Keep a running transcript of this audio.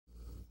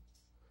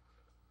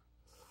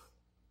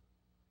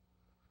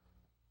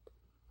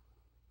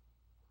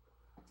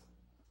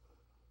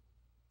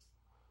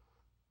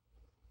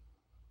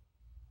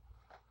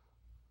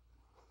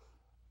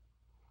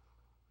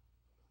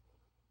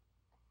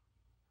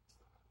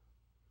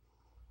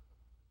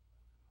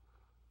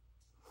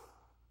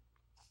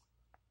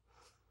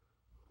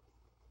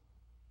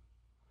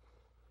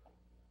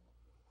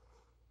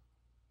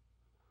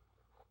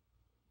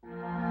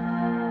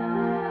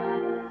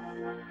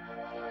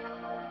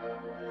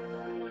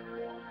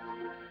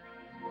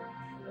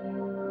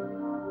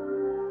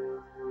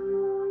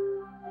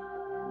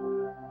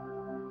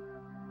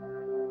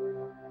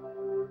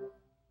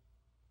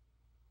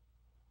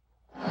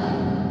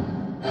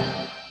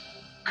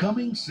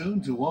Coming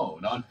soon to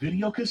own on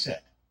Videocassette.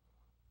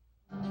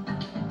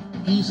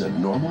 He's a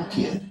normal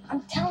kid.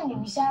 I'm telling you,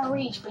 he's our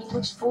age, but he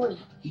looks 40.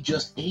 He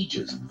just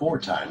ages 4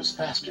 times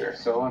faster.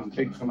 So I'm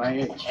big for my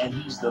age. And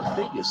he's the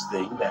biggest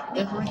thing that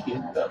ever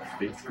hit the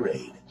 5th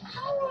grade.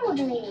 How old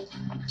are you?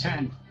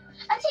 10.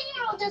 A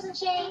 10-year-old doesn't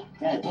change.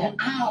 Dad.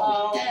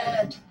 Ow,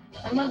 Dad.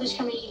 My mother's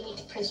coming to meet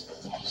the principal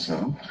today.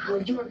 So?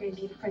 Well, you're going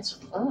to be the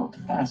principal. Oh,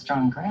 you got a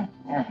strong grip.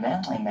 You're a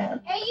manly man.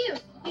 Hey,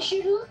 you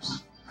shoot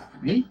hoops?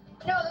 Me?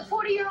 No, the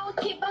 40-year-old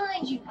kid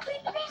behind you. Clean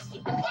the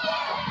basket.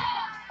 Yeah!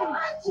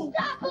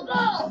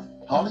 Unstoppable!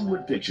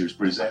 Hollywood Pictures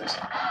presents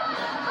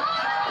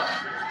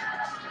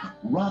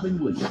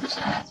Robin Williams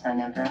That's my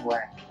number at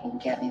work. You can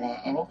get me there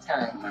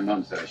anytime. My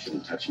mom said I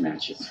shouldn't touch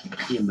matches.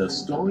 in the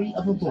story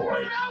of a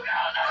boy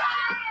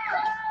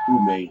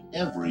who made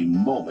every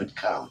moment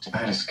count. I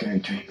had a scary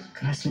dream.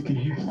 Can I sneak in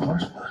here? Of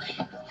course, buddy.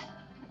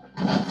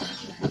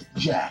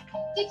 Jack,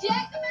 Did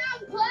Jack come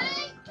out and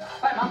play?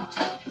 Bye, Mom.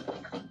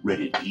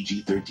 rated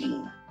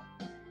PG-13.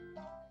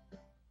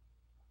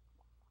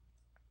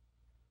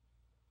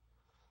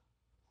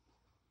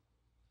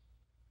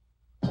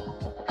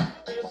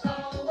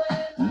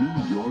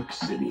 New York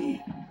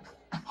City,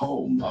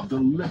 home of the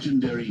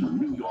legendary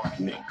New York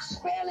Knicks.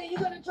 Barely, you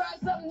gonna try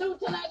something new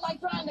tonight, like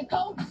trying to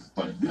coach?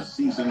 But this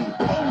season,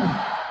 boom,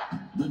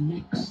 the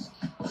Knicks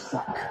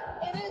suck.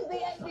 It is the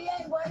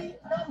NBA, buddy.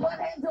 No butt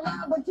heads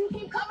allowed, but you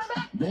keep coming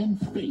back. Then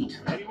fate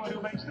Anyone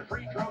who makes the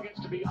free throw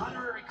gets to be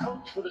honorary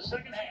coach for the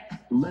second half.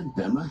 lent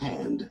them a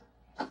hand.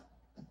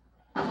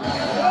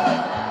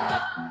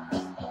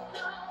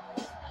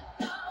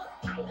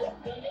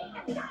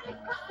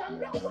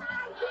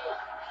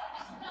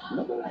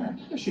 Look at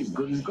that. She's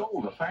good as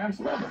gold. The fans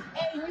love her.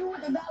 Hey, you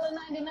with the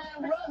 $1.99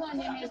 rug on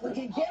your head, would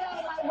you get out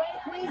of my way,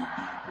 please?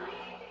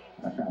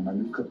 I found my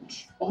new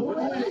coach. Oh, wait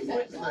a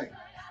minute.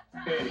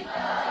 Hey.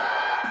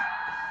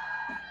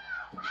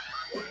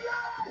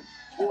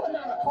 You are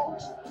not a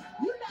coach.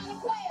 You're not a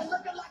player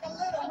looking like a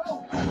little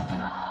rope.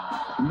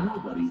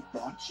 Nobody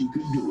thought she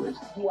could do it.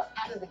 You are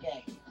out of the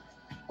game.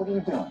 What are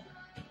you doing?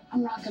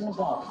 I'm rocking the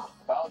ball.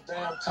 About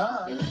damn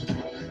time.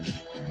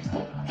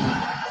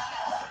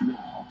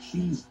 Now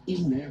she's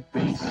in their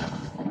face, What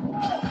is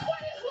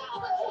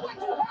wrong with you? What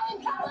you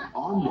having, Colin?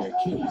 on their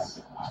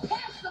case.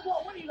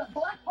 Basketball. What are you, the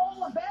black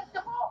hole of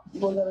basketball? You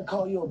gonna let her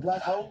call you a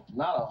black hole?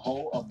 Not a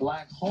hole, a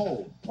black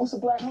hole. What's a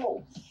black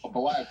hole? A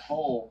black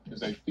hole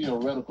is a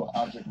theoretical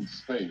object in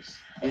space.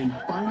 And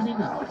finding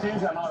out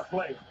Teams I know how to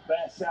play.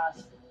 Bad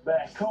shots,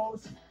 bad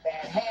coach.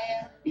 Bad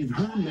hair. if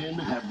her men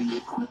have the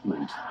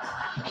equipment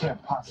You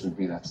can't possibly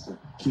be that stupid.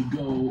 to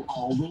go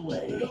all the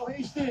way. Yo,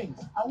 Hastings,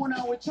 I went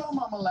out with your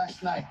mama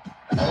last night.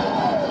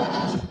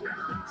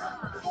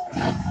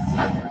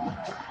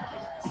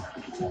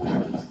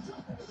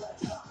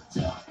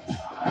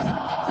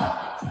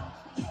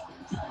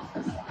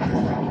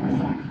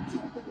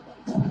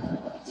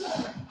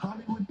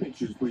 Hollywood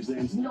Pictures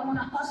presents You don't want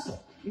to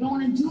hustle. You don't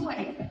want to do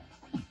anything.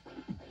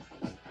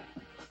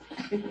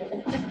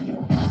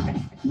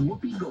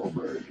 Whoopi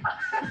Goldberg,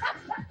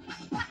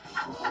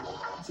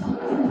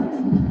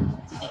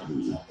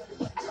 Eddie,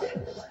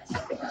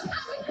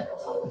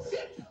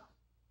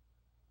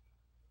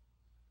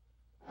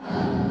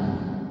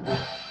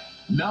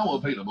 now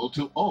available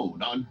to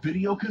own on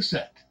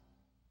Videocassette.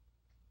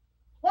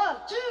 1,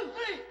 2,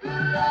 3.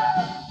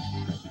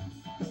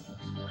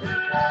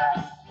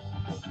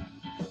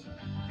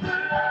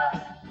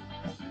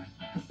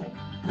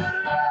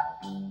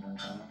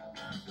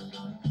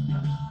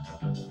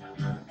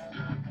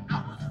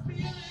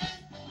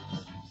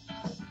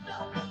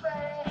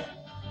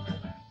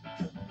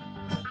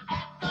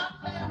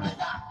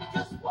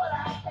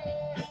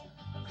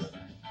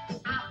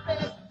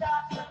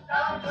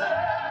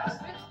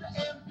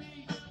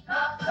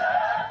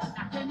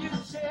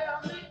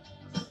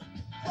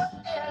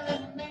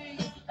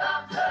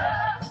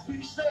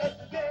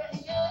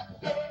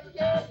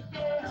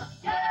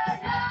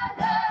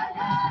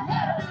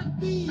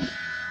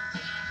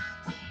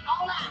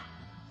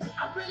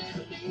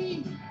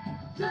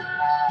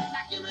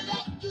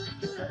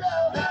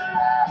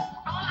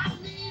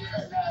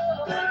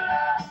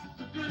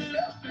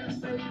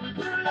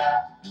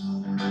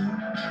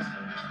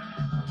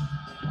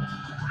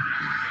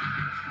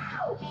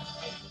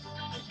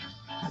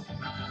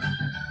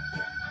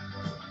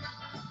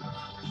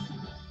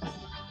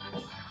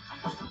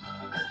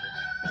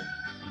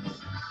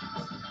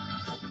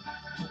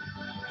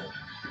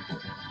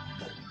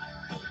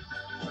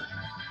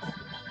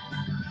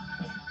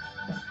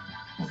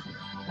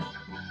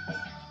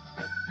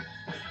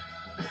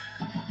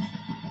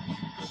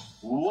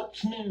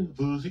 What's new,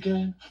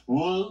 pussycat?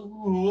 Whoa,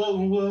 whoa,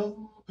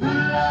 whoa.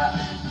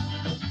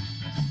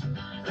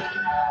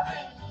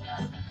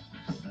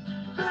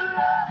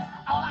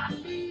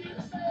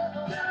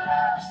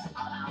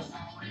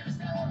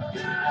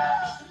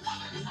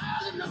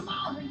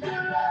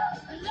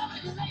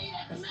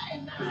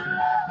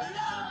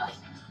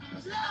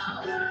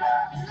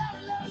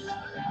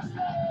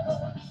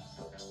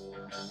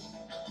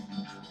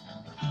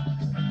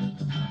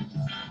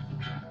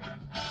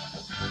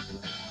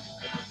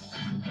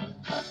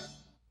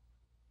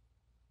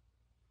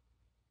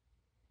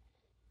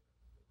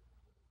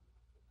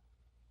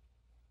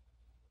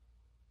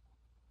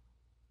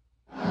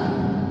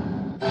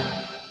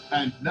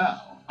 And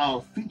now, our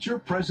feature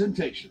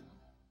presentation.